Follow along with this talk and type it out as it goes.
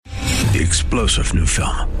The explosive new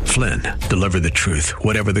film, Flynn, deliver the truth,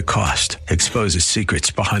 whatever the cost. Exposes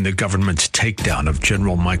secrets behind the government's takedown of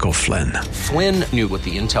General Michael Flynn. Flynn knew what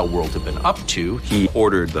the intel world had been up to. He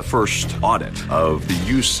ordered the first audit of the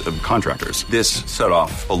use of contractors. This set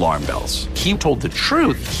off alarm bells. He told the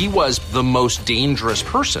truth. He was the most dangerous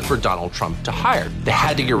person for Donald Trump to hire. They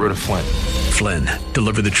had to get rid of Flynn. Flynn,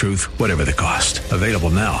 deliver the truth, whatever the cost. Available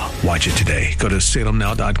now. Watch it today. Go to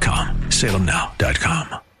salemnow.com.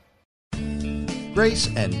 salemnow.com. Grace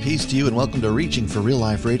and peace to you, and welcome to Reaching for Real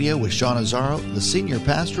Life Radio with Sean Azzaro, the senior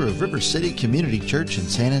pastor of River City Community Church in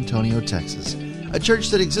San Antonio, Texas. A church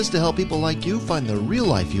that exists to help people like you find the real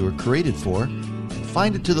life you were created for and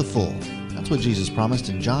find it to the full. That's what Jesus promised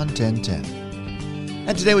in John 10:10.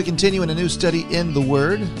 And today we continue in a new study in the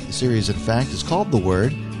Word. The series, in fact, is called The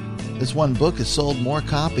Word. This one book has sold more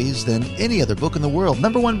copies than any other book in the world.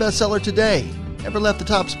 #1 bestseller today. Never left the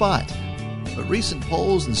top spot. But recent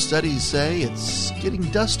polls and studies say it's getting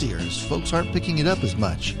dustier as folks aren't picking it up as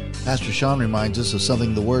much. Pastor Sean reminds us of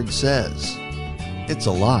something the Word says. It's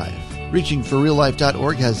alive.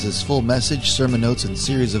 ReachingForRealLife.org has this full message, sermon notes, and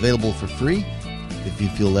series available for free. If you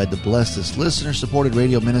feel led to bless this listener-supported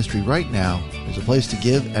radio ministry right now, there's a place to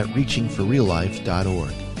give at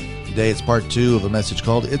ReachingForRealLife.org. Today it's part 2 of a message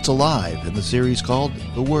called It's Alive, and the series called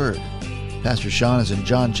The Word. Pastor Sean is in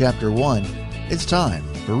John chapter 1. It's time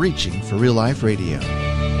for Reaching for Real Life Radio.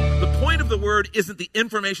 The point of the Word isn't the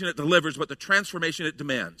information it delivers, but the transformation it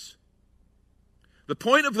demands. The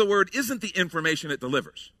point of the Word isn't the information it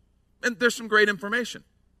delivers. And there's some great information,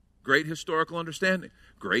 great historical understanding,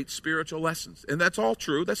 great spiritual lessons. And that's all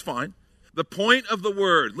true. That's fine. The point of the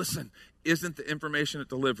Word, listen, isn't the information it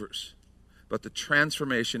delivers, but the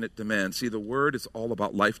transformation it demands. See, the Word is all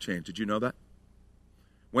about life change. Did you know that?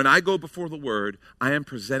 When I go before the Word, I am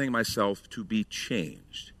presenting myself to be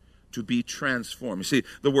changed, to be transformed. You see,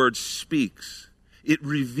 the Word speaks, it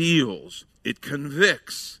reveals, it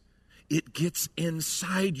convicts, it gets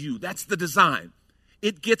inside you. That's the design.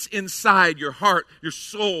 It gets inside your heart, your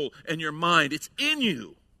soul, and your mind. It's in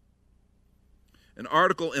you. An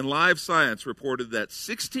article in Live Science reported that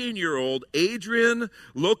 16-year-old Adrian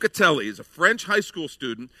Locatelli, is a French high school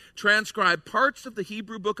student, transcribed parts of the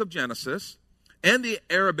Hebrew book of Genesis and the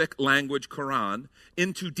Arabic language Quran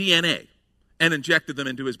into DNA and injected them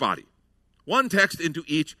into his body. One text into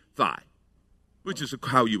each thigh, which is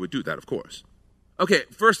how you would do that, of course. Okay,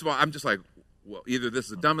 first of all, I'm just like, well, either this is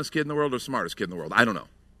the dumbest kid in the world or the smartest kid in the world. I don't know.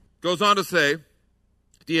 Goes on to say,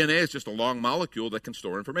 DNA is just a long molecule that can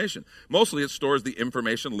store information. Mostly it stores the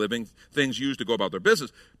information living things use to go about their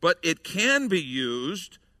business, but it can be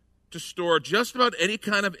used to store just about any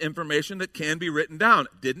kind of information that can be written down.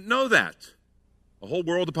 Didn't know that. A whole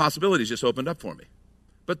world of possibilities just opened up for me.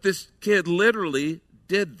 But this kid literally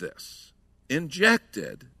did this,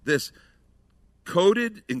 injected this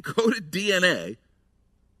encoded DNA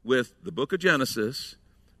with the book of Genesis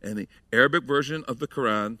and the Arabic version of the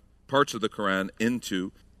Quran, parts of the Quran,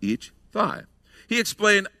 into each thigh. He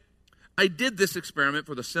explained, I did this experiment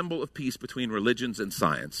for the symbol of peace between religions and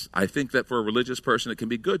science. I think that for a religious person, it can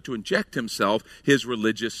be good to inject himself his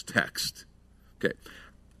religious text. Okay.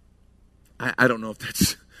 I don't know if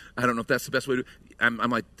that's the best way to. I'm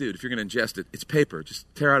like, dude, if you're going to ingest it, it's paper. Just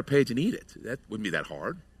tear out a page and eat it. That wouldn't be that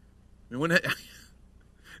hard. I mean,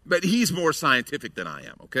 but he's more scientific than I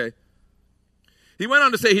am. Okay. He went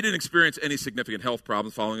on to say he didn't experience any significant health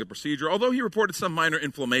problems following the procedure, although he reported some minor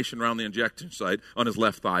inflammation around the injection site on his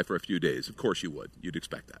left thigh for a few days. Of course you would. You'd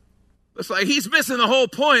expect that. It's like he's missing the whole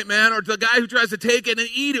point, man, or the guy who tries to take it and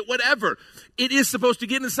eat it, whatever. It is supposed to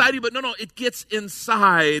get inside you, but no, it gets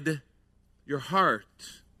inside your heart.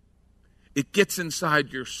 It gets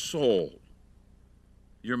inside your soul,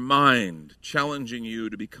 your mind, challenging you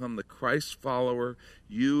to become the Christ follower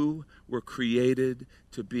you were created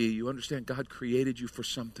to be. You understand, God created you for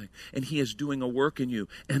something, and He is doing a work in you,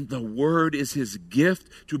 and the Word is His gift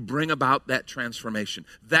to bring about that transformation.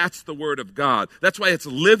 That's the Word of God. That's why it's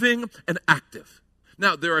living and active.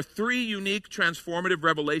 Now, there are 3 unique transformative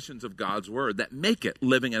revelations of God's Word that make it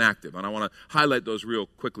living and active, and I want to highlight those real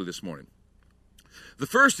quickly this morning. The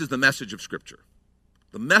first is the message of Scripture.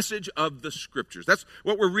 The message of the Scriptures. That's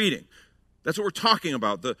what we're reading. That's what we're talking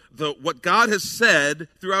about. What God has said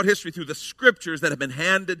throughout history through the Scriptures that have been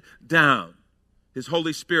handed down. His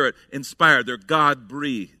Holy Spirit inspired. They're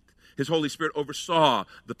God-breathed. His Holy Spirit oversaw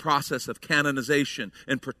the process of canonization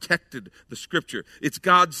and protected the Scripture. It's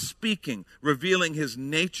God speaking, revealing His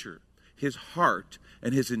nature, His heart,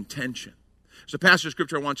 and His intention. There's a passage of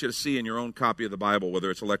Scripture I want you to see in your own copy of the Bible,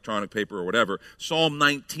 whether it's electronic paper or whatever. Psalm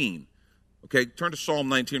 19. Okay, turn to Psalm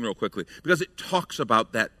 19 real quickly, because it talks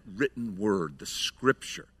about that written word, the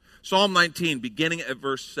Scripture. Psalm 19, beginning at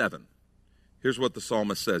verse 7. Here's what the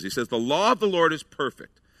psalmist says. He says, the law of the Lord is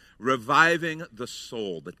perfect, reviving the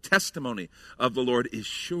soul. The testimony of the Lord is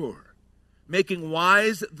sure, making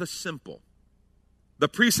wise the simple. The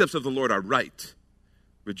precepts of the Lord are right,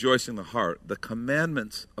 rejoicing the heart. The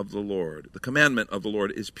commandment of the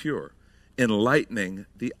Lord is pure, enlightening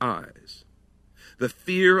the eyes. The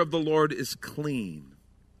fear of the Lord is clean,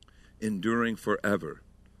 enduring forever.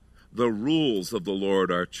 The rules of the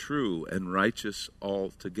Lord are true and righteous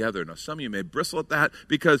altogether. Now, some of you may bristle at that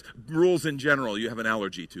because rules in general you have an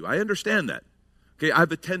allergy to. I understand that. Okay,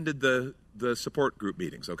 I've attended the support group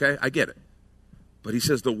meetings, okay? I get it. But he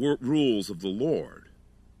says the rules of the Lord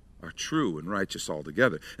are true and righteous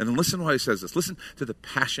altogether. And then listen to how he says this. Listen to the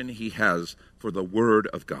passion he has for the word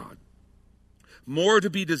of God. More to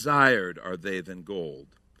be desired are they than gold,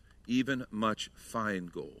 even much fine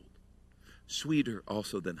gold. Sweeter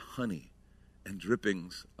also than honey and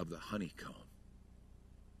drippings of the honeycomb.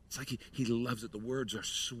 It's like he loves it. The words are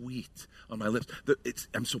sweet on my lips.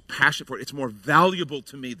 I'm so passionate for it. It's more valuable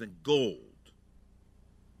to me than gold.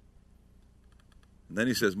 And then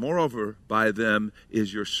he says, moreover, by them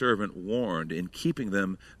is your servant warned. In keeping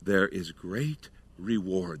them, there is great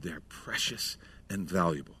reward. They're precious and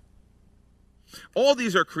valuable. All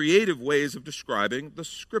these are creative ways of describing the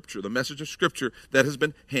Scripture, the message of Scripture that has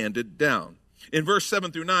been handed down. In verse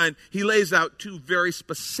 7 through 9, he lays out two very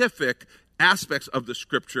specific aspects of the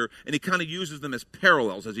Scripture, and he kind of uses them as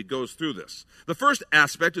parallels as he goes through this. The first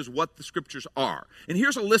aspect is what the Scriptures are. And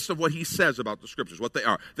here's a list of what he says about the Scriptures, what they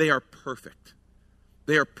are. They are perfect.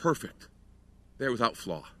 They are perfect. They are without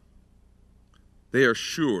flaw. They are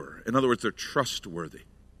sure. In other words, they're trustworthy.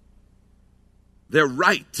 They're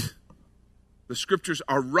right. The Scriptures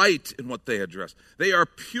are right in what they address. They are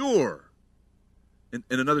pure. And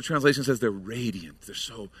another translation says they're radiant. They're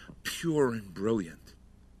so pure and brilliant.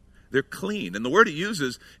 They're clean. And the word he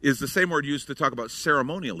uses is the same word used to talk about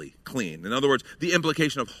ceremonially clean. In other words, the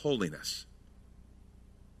implication of holiness.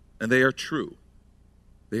 And they are true.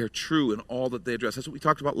 They are true in all that they address. That's what we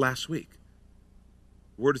talked about last week.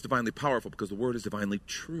 The word is divinely powerful because the word is divinely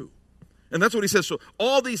true. And that's what he says. So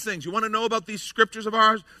all these things, you want to know about these Scriptures of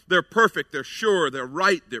ours? They're perfect, they're sure, they're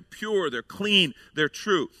right, they're pure, they're clean, they're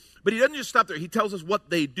true. But he doesn't just stop there. He tells us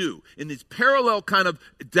what they do. In these parallel kind of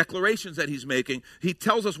declarations that he's making, he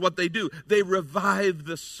tells us what they do. They revive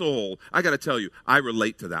the soul. I got to tell you, I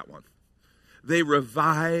relate to that one. They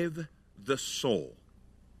revive the soul.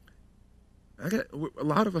 A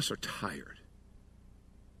lot of us are tired.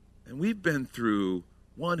 And we've been through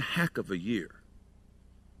one heck of a year.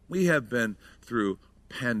 We have been through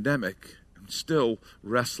pandemic and still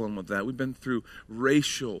wrestling with that. We've been through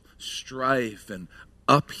racial strife and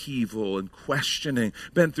upheaval and questioning,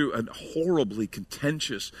 been through a horribly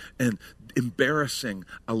contentious and embarrassing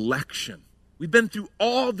election. We've been through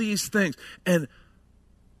all these things, and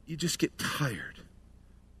you just get tired.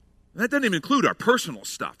 And that doesn't even include our personal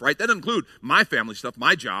stuff, right? That doesn't include my family stuff,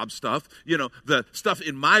 my job stuff, the stuff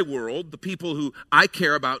in my world, the people who I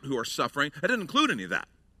care about who are suffering. That doesn't include any of that.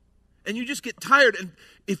 And you just get tired. And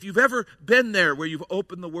if you've ever been there where you've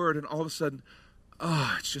opened the Word and all of a sudden,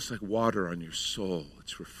 it's just like water on your soul.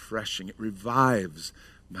 It's refreshing. It revives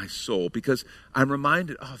my soul because I'm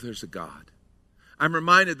reminded, there's a God. I'm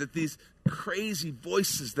reminded that these crazy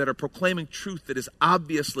voices that are proclaiming truth that is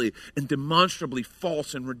obviously and demonstrably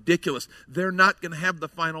false and ridiculous, they're not going to have the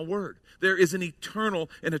final word. There is an eternal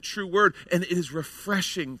and a true word, and it is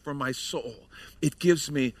refreshing for my soul. It gives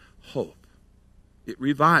me hope. It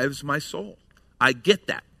revives my soul. I get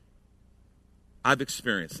that. I've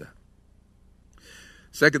experienced that.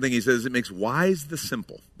 Second thing he says, it makes wise the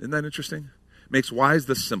simple. Isn't that interesting? It makes wise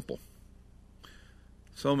the simple.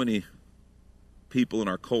 So many people in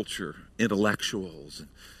our culture, intellectuals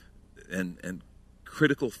and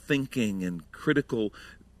critical thinking and critical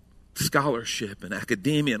scholarship and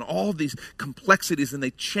academia and all these complexities, and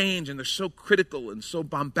they change and they're so critical and so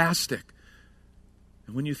bombastic.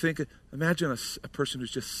 And when you think, imagine a person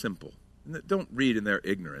who's just simple. And don't read in they're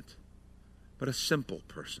ignorant, but a simple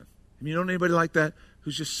person. You know anybody like that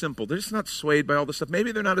who's just simple? They're just not swayed by all this stuff.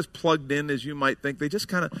 Maybe they're not as plugged in as you might think. They just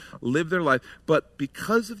kind of live their life. But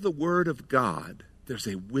because of the Word of God, there's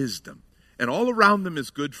a wisdom. And all around them is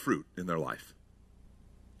good fruit in their life,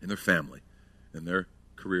 in their family, in their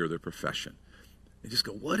career, their profession. They just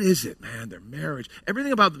go, what is it, man? Their marriage.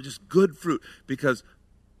 Everything about them is just good fruit because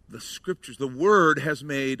the Scriptures, the Word has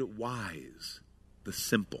made wise the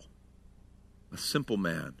simple. A simple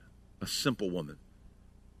man, a simple woman.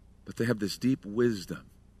 But they have this deep wisdom.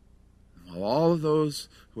 And while all of those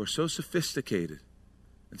who are so sophisticated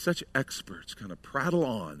and such experts kind of prattle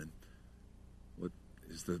on and what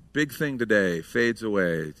is the big thing today fades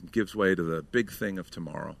away and gives way to the big thing of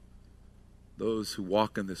tomorrow. Those who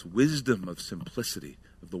walk in this wisdom of simplicity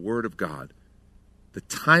of the Word of God, the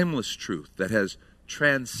timeless truth that has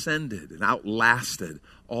transcended and outlasted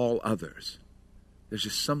all others. There's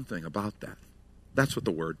just something about that. That's what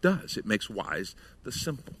the Word does. It makes wise the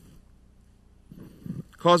simple.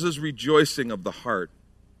 Causes rejoicing of the heart.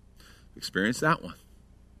 Experience that one.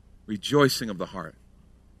 Rejoicing of the heart.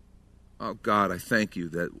 Oh God, I thank you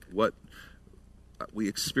that what we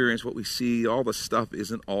experience, what we see, all the stuff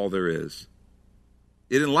isn't all there is.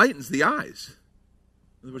 It enlightens the eyes.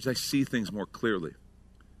 In other words, I see things more clearly.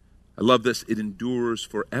 I love this. It endures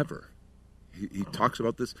forever. He talks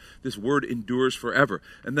about this. This word endures forever.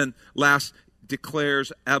 And then last,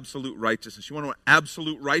 declares absolute righteousness. You want to know what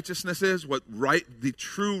absolute righteousness is? What right, the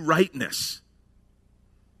true rightness.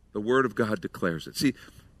 The Word of God declares it. See,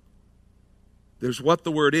 there's what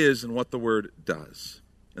the Word is and what the Word does.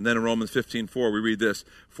 And then in Romans 15:4, we read this: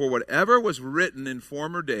 for whatever was written in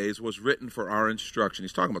former days was written for our instruction.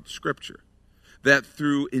 He's talking about the Scripture. That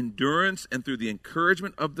through endurance and through the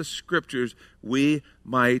encouragement of the Scriptures, we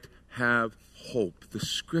might have hope. The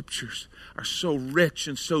Scriptures are so rich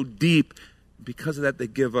and so deep. Because of that, they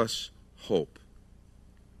give us hope.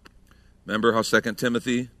 Remember how 2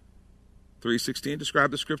 Timothy 3:16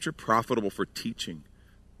 described the Scripture? Profitable for teaching,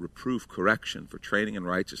 reproof, correction, for training in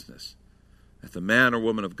righteousness, that the man or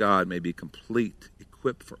woman of God may be complete,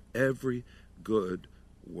 equipped for every good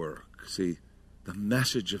work. See, the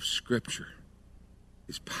message of Scripture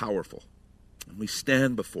is powerful, and we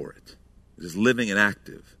stand before it. It is living and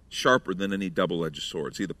active, sharper than any double-edged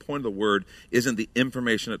sword. See, the point of the Word isn't the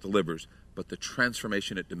information it delivers, but the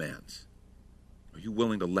transformation it demands. Are you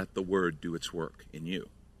willing to let the Word do its work in you?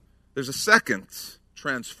 There's a second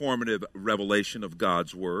transformative revelation of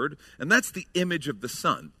God's Word, and that's the image of the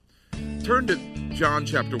Son. Turn to John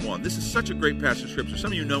chapter 1. This is such a great passage of Scripture.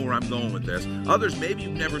 Some of you know where I'm going with this. Others, maybe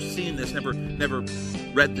you've never seen this, never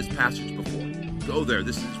read this passage before. Go there.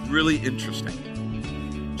 This is really interesting.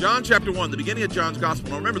 John chapter 1, the beginning of John's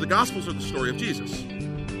Gospel. Now remember, the Gospels are the story of Jesus.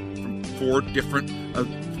 From four different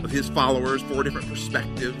of his followers, four different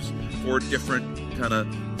perspectives, four different kind of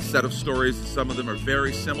set of stories. Some of them are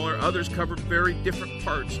very similar. Others cover very different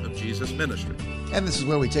parts of Jesus' ministry. And this is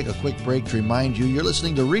where we take a quick break to remind you you're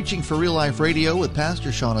listening to Reaching for Real Life Radio with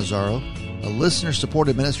Pastor Sean Azzaro, a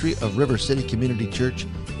listener-supported ministry of River City Community Church,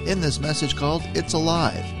 in this message called It's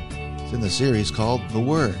Alive. It's in the series called The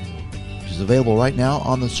Word, which is available right now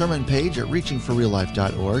on the sermon page at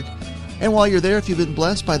reachingforreallife.org. And while you're there, if you've been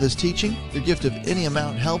blessed by this teaching, your gift of any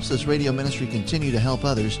amount helps this radio ministry continue to help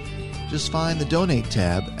others. Just find the Donate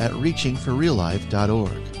tab at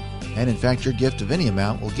reachingforreallife.org. And in fact, your gift of any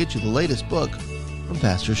amount will get you the latest book from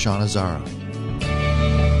Pastor Sean Azzaro.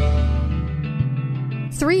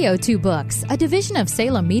 302 Books, a division of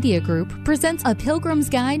Salem Media Group, presents A Pilgrim's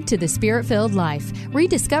Guide to the Spirit-Filled Life,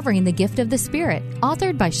 Rediscovering the Gift of the Spirit,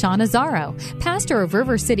 authored by Sean Azzaro, pastor of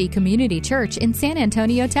River City Community Church in San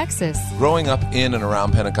Antonio, Texas. Growing up in and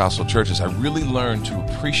around Pentecostal churches, I really learned to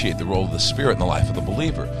appreciate the role of the Spirit in the life of the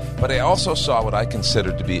believer. But I also saw what I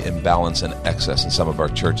considered to be imbalance and excess in some of our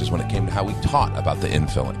churches when it came to how we taught about the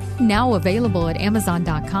infilling. Now available at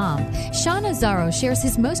Amazon.com, Sean Azzaro shares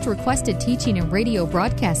his most requested teaching and radio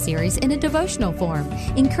broadcast series in a devotional form,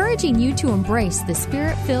 encouraging you to embrace the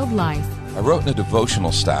Spirit-filled life. I wrote in a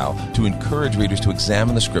devotional style to encourage readers to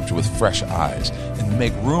examine the Scripture with fresh eyes and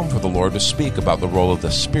make room for the Lord to speak about the role of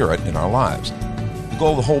the Spirit in our lives. The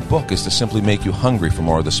goal of the whole book is to simply make you hungry for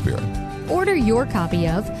more of the Spirit. Order your copy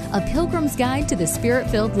of A Pilgrim's Guide to the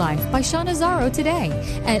Spirit-Filled Life by Sean Azzaro today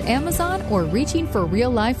at Amazon or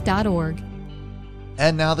reachingforreallife.org.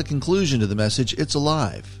 And now the conclusion to the message, It's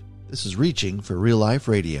Alive. This is Reaching for Real Life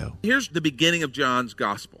Radio. Here's the beginning of John's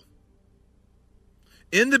Gospel.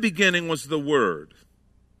 In the beginning was the Word,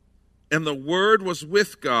 and the Word was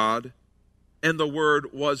with God, and the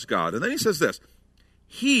Word was God. And then he says this: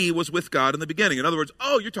 He was with God in the beginning. In other words,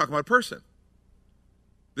 you're talking about a person.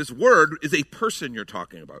 This Word is a person you're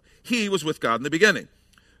talking about. He was with God in the beginning.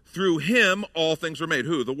 Through him all things were made.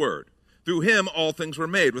 Who? The Word. Through him all things were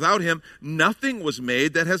made. Without him nothing was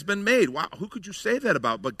made that has been made. Wow, who could you say that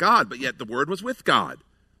about but God? But yet the Word was with God.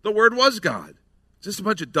 The Word was God. Is this a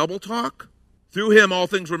bunch of double talk? Through him all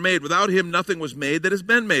things were made. Without him nothing was made that has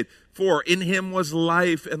been made. For in him was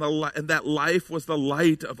life, and that life was the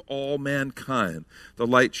light of all mankind. The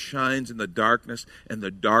light shines in the darkness, and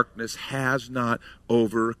the darkness has not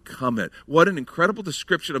overcome it. What an incredible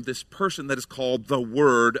description of this person that is called the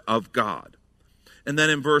Word of God. And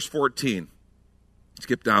then in verse 14,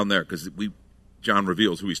 skip down there because John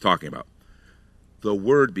reveals who he's talking about. The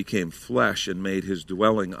Word became flesh and made his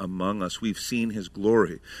dwelling among us. We've seen his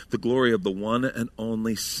glory, the glory of the one and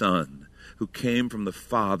only Son, who came from the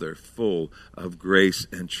Father, full of grace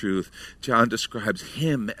and truth. John describes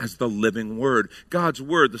him as the living Word. God's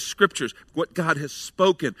Word, the Scriptures, what God has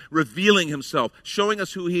spoken, revealing himself, showing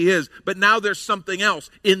us who he is. But now there's something else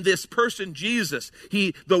in this person, Jesus.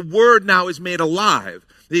 The Word now is made alive.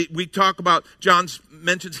 We talk about, John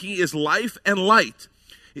mentions he is life and light.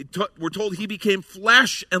 We're told he became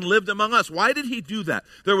flesh and lived among us. Why did he do that?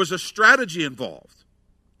 There was a strategy involved.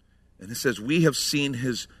 And it says, we have seen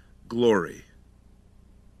his glory.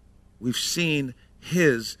 We've seen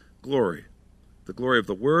his glory. The glory of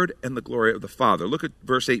the Word and the glory of the Father. Look at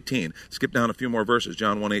verse 18. Skip down a few more verses.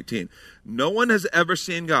 John 1:18. No one has ever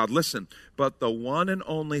seen God, listen, but the one and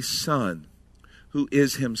only Son, who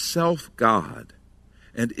is himself God,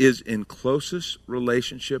 and is in closest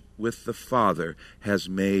relationship with the Father, has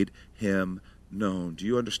made him known. Do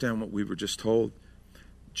you understand what we were just told?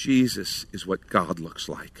 Jesus is what God looks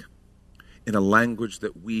like in a language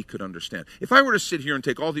that we could understand. If I were to sit here and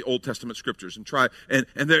take all the Old Testament scriptures and try, and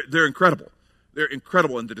they're incredible. They're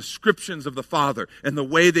incredible in the descriptions of the Father and the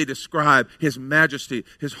way they describe his majesty,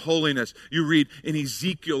 his holiness. You read in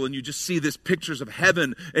Ezekiel and you just see these pictures of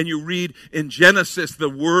heaven, and you read in Genesis the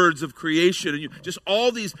words of creation, and you just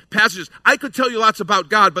all these passages. I could tell you lots about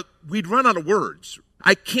God, but we'd run out of words.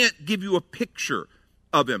 I can't give you a picture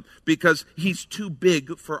of him because he's too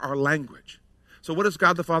big for our language. So what does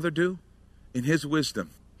God the Father do? In his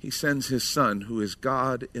wisdom, he sends his Son, who is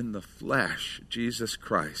God in the flesh, Jesus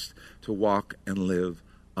Christ, to walk and live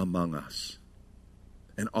among us.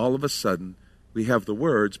 And all of a sudden, we have the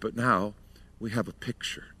words, but now we have a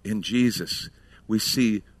picture. In Jesus, we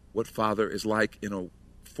see what Father is like in a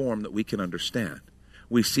form that we can understand.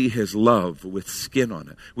 We see his love with skin on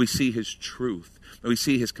it. We see his truth. We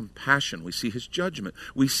see his compassion. We see his judgment.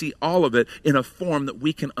 We see all of it in a form that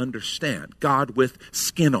we can understand. God with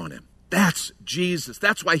skin on him. That's Jesus.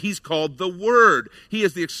 That's why he's called the Word. He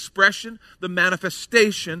is the expression, the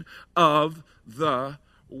manifestation of the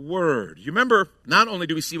Word. You remember, not only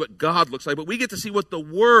do we see what God looks like, but we get to see what the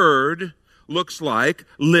Word looks like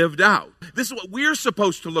lived out. This is what we're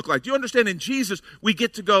supposed to look like. Do you understand? In Jesus, we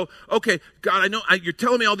get to go, okay, God, I know you're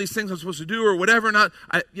telling me all these things I'm supposed to do or whatever. Not,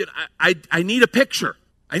 I need a picture.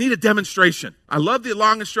 I need a demonstration. I love the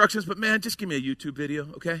long instructions, but man, just give me a YouTube video,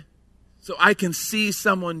 okay? So I can see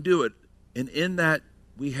someone do it. And in that,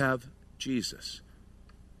 we have Jesus.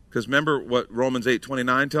 Because remember what Romans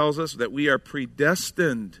 8:29 tells us? That we are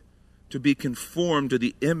predestined to be conformed to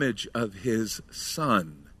the image of his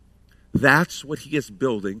Son. That's what he is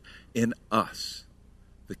building in us.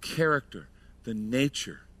 The character, the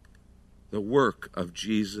nature, the work of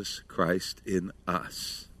Jesus Christ in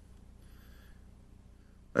us.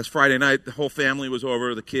 Last Friday night, the whole family was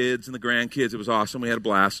over, the kids and the grandkids. It was awesome. We had a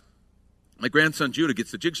blast. My grandson Judah gets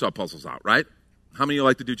the jigsaw puzzles out, right? How many of you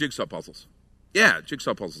like to do jigsaw puzzles? Yeah,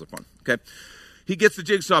 jigsaw puzzles are fun, okay? He gets the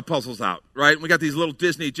jigsaw puzzles out, right? And we got these little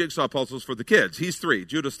Disney jigsaw puzzles for the kids. He's 3,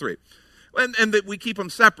 Judah's 3. And we keep them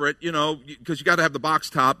separate, you know, because you got to have the box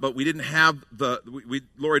top, but we didn't have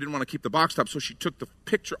Lori didn't want to keep the box top, so she took the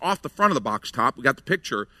picture off the front of the box top. We got the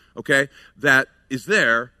picture, okay, that is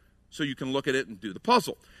there, so you can look at it and do the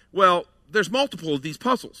puzzle. Well, there's multiple of these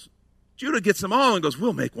puzzles. Judah gets them all and goes,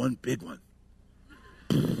 we'll make one big one.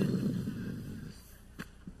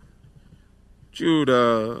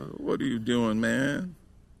 Judah, what are you doing, man?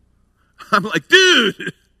 I'm like,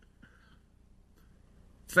 dude!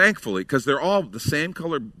 Thankfully, because they're all the same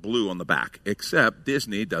color blue on the back, except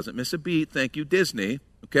Disney doesn't miss a beat. Thank you, Disney.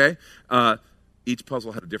 Okay? Each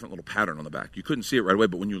puzzle had a different little pattern on the back. You couldn't see it right away,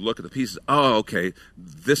 but when you look at the pieces, oh, okay,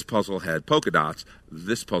 this puzzle had polka dots.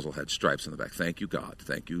 This puzzle had stripes on the back. Thank you, God.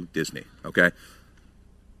 Thank you, Disney. Okay?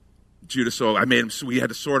 Judah, so I made them, so we had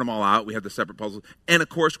to sort them all out. We had the separate puzzles. And, of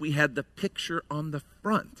course, we had the picture on the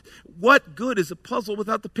front. What good is a puzzle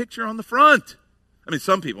without the picture on the front? I mean,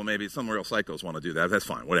 some people, maybe some real psychos want to do that. That's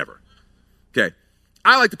fine, whatever. Okay.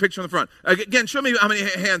 I like the picture on the front. Again, show me how many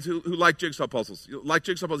hands who like jigsaw puzzles. You like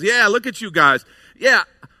jigsaw puzzles? Yeah, look at you guys. Yeah,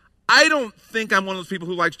 I don't think I'm one of those people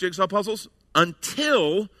who likes jigsaw puzzles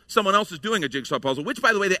until someone else is doing a jigsaw puzzle, which,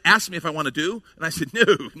 by the way, they asked me if I want to do, and I said,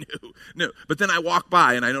 no. But then I walk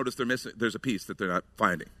by, and I notice there's a piece that they're not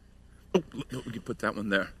finding. Oh, look, we can put that one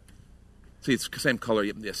there. See, it's the same color.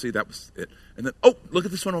 Yeah, see, that was it. And then, oh, look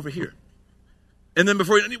at this one over here. And then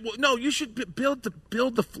before you should build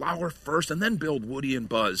the flower first, and then build Woody and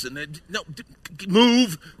Buzz, and then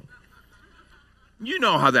move. You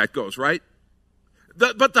know how that goes, right?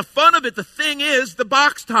 But the fun of it, the thing is the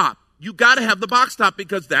box top. You got to have the box top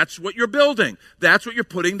because that's what you're building. That's what you're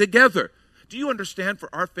putting together. Do you understand,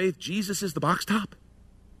 for our faith, Jesus is the box top?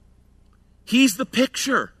 He's the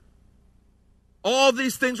picture. All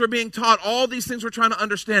these things we're being taught, all these things we're trying to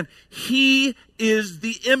understand, He is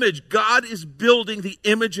the image. God is building the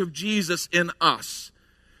image of Jesus in us.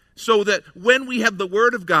 So that when we have the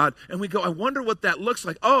Word of God and we go, I wonder what that looks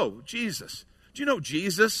like. Oh, Jesus. Do you know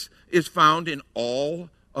Jesus is found in all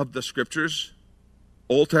of the Scriptures?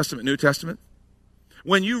 Old Testament, New Testament?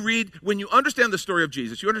 When you understand the story of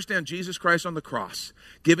Jesus, you understand Jesus Christ on the cross,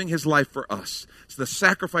 giving His life for us. It's the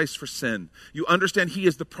sacrifice for sin. You understand He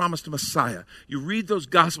is the promised Messiah. You read those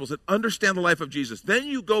Gospels and understand the life of Jesus. Then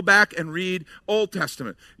you go back and read Old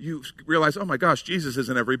Testament. You realize, oh my gosh, Jesus is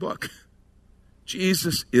in every book.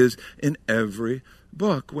 Jesus is in every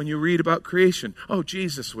book. When you read about creation, oh,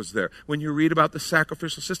 Jesus was there. When you read about the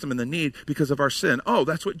sacrificial system and the need because of our sin, oh,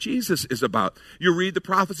 that's what Jesus is about. You read the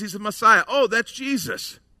prophecies of Messiah, oh, that's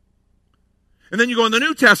Jesus. And then you go in the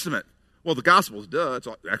New Testament. Well, the Gospels, it's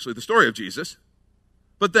actually the story of Jesus.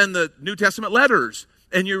 But then the New Testament letters,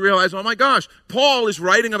 and you realize, oh my gosh, Paul is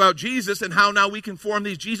writing about Jesus and how now we can form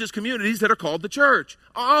these Jesus communities that are called the church.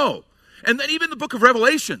 Oh, and then even the book of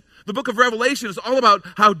Revelation. The book of Revelation is all about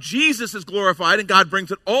how Jesus is glorified, and God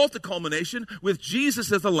brings it all to culmination with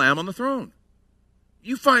Jesus as the Lamb on the throne.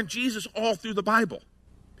 You find Jesus all through the Bible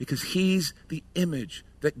because He's the image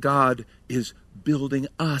that God is building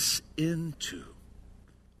us into.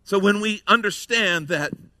 So when we understand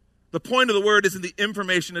that the point of the Word isn't the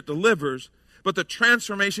information it delivers, but the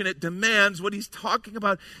transformation it demands, what He's talking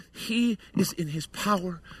about, He is in His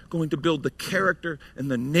power going to build the character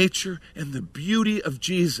and the nature and the beauty of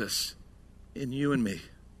Jesus in you and me.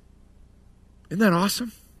 Isn't that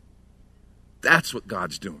awesome? That's what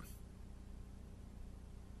God's doing.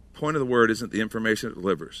 The point of the Word isn't the information it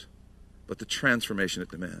delivers, but the transformation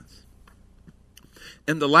it demands.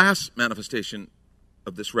 And the last manifestation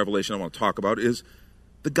of this revelation I want to talk about is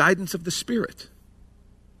the guidance of the Spirit.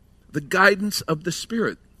 The guidance of the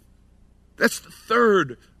Spirit. That's the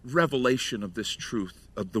third revelation of this truth,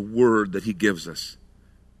 of the Word that He gives us.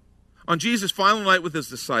 On Jesus' final night with His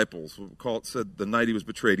disciples, said the night He was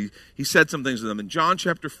betrayed, he said some things to them. In John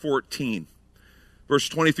chapter 14, verse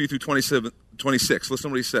 23 through 26, listen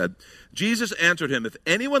to what He said. Jesus answered him, if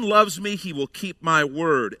anyone loves me, he will keep my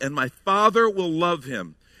word, and my Father will love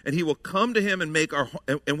him, and we will come to him and make our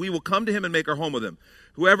home with him.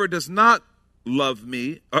 Whoever does not love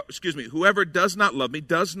me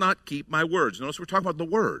does not keep my words. Notice we're talking about the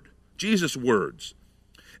Word, Jesus' words.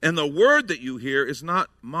 And the word that you hear is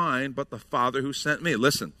not mine, but the Father who sent me.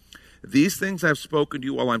 Listen, these things I've spoken to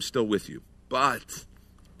you while I'm still with you. But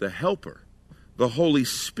the Helper, the Holy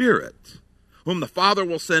Spirit, whom the Father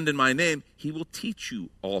will send in my name, He will teach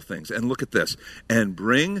you all things. And look at this. And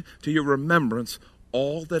bring to your remembrance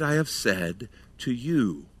all that I have said to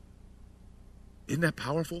you. Isn't that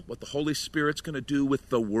powerful? What the Holy Spirit's going to do with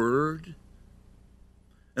the Word?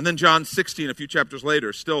 And then John 16, a few chapters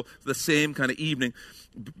later, still the same kind of evening,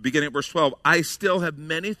 beginning at verse 12. I still have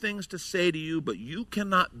many things to say to you, but you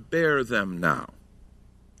cannot bear them now.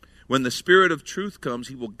 When the Spirit of truth comes,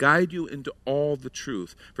 He will guide you into all the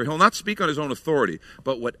truth. For He'll not speak on His own authority,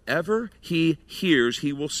 but whatever He hears,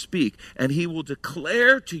 He will speak. And He will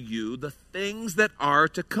declare to you the things that are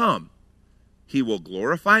to come. He will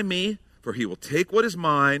glorify me, for He will take what is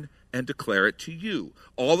mine and declare it to you.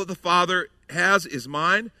 All that the Father has is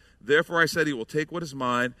mine. Therefore I said He will take what is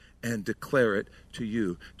mine and declare it to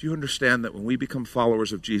you. Do you understand that when we become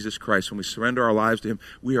followers of Jesus Christ, when we surrender our lives to Him,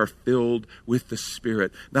 we are filled with the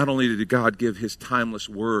Spirit? Not only did God give His timeless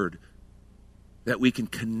word that we can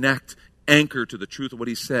connect, anchor to the truth of what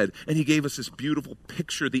He said, and He gave us this beautiful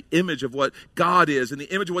picture, the image of what God is and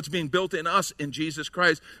the image of what's being built in us in Jesus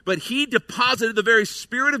Christ, but He deposited the very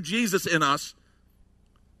Spirit of Jesus in us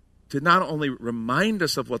to not only remind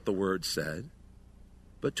us of what the Word said,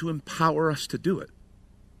 but to empower us to do it.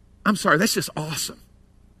 I'm sorry, that's just awesome.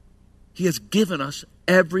 He has given us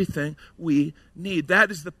everything we need.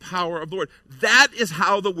 That is the power of the Word. That is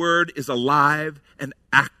how the Word is alive and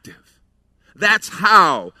active. That's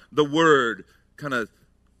how the Word kind of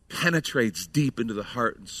penetrates deep into the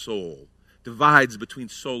heart and soul, divides between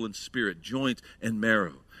soul and spirit, joint and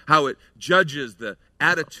marrow, how it judges the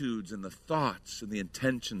attitudes and the thoughts and the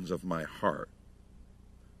intentions of my heart.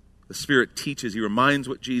 The Spirit teaches. He reminds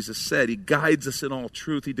what Jesus said. He guides us in all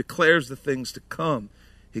truth. He declares the things to come.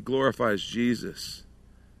 He glorifies Jesus.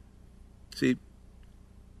 See,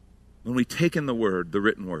 when we take in the Word, the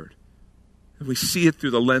written Word, and we see it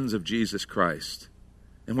through the lens of Jesus Christ,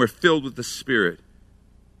 and we're filled with the Spirit,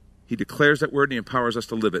 He declares that Word and He empowers us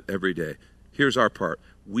to live it every day. Here's our part.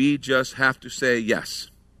 We just have to say yes.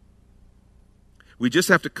 We just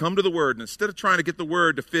have to come to the Word, and instead of trying to get the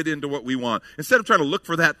Word to fit into what we want, instead of trying to look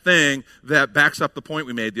for that thing that backs up the point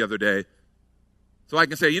we made the other day, so I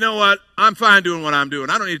can say, you know what, I'm fine doing what I'm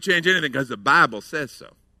doing. I don't need to change anything because the Bible says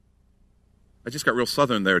so. I just got real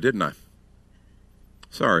Southern there, didn't I?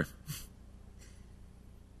 Sorry.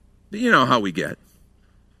 But you know how we get.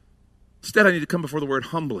 Instead, I need to come before the Word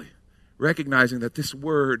humbly, recognizing that this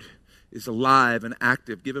Word is alive and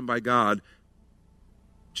active, given by God.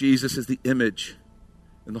 Jesus is the image,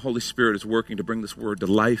 and the Holy Spirit is working to bring this Word to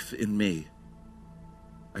life in me.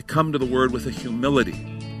 I come to the Word with a humility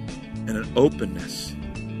and an openness.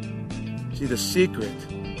 See, the secret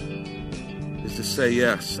is to say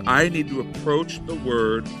yes. I need to approach the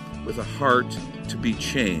Word with a heart to be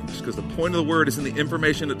changed, because the point of the Word isn't the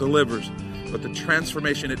information it delivers, but the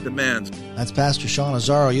transformation it demands. That's Pastor Sean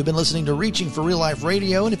Azzaro. You've been listening to Reaching for Real Life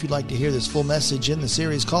Radio, and if you'd like to hear this full message in the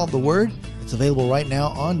series called The Word, it's available right now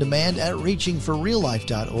on demand at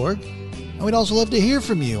reachingforreallife.org. And we'd also love to hear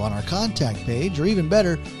from you on our contact page, or even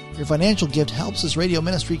better, your financial gift helps this radio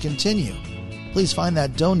ministry continue. Please find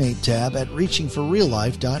that donate tab at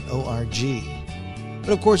reachingforreallife.org.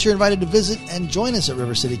 But of course, you're invited to visit and join us at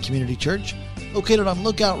River City Community Church, located on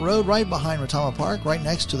Lookout Road right behind Retama Park, right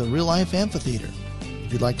next to the Real Life Amphitheater.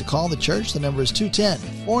 If you'd like to call the church, the number is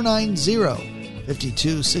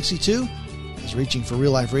 210-490-5262. As Reaching for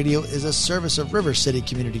Real Life Radio is a service of River City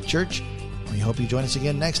Community Church. We hope you join us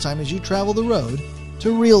again next time as you travel the road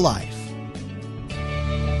to real life.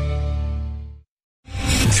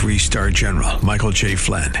 3-star General Michael J.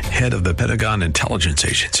 Flynn, head of the Pentagon Intelligence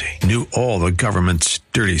Agency, knew all the government's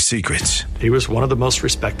dirty secrets. He was one of the most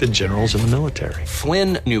respected generals in the military.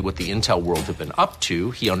 Flynn knew what the intel world had been up to.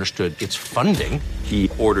 He understood its funding. He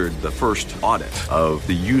ordered the first audit of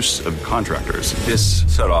the use of contractors. This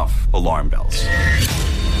set off alarm bells.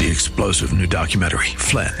 The explosive new documentary,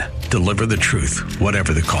 Flynn, Deliver the Truth,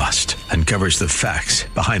 Whatever the Cost, uncovers the facts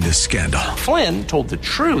behind this scandal. Flynn told the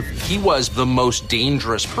truth. He was the most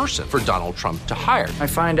dangerous person for Donald Trump to hire. I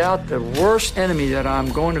find out the worst enemy that I'm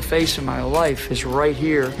going to face in my life is right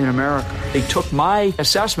here in America. They took my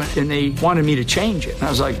assessment and they wanted me to change it. And I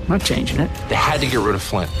was like, I'm not changing it. They had to get rid of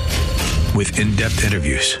Flynn. With in-depth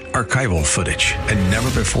interviews, archival footage, and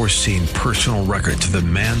never-before-seen personal records of the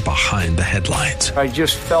man behind the headlines. I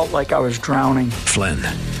just felt like I was drowning. Flynn,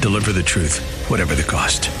 Deliver the Truth, Whatever the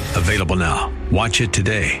Cost. Available now. Watch it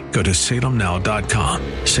today. Go to salemnow.com.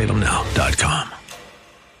 salemnow.com.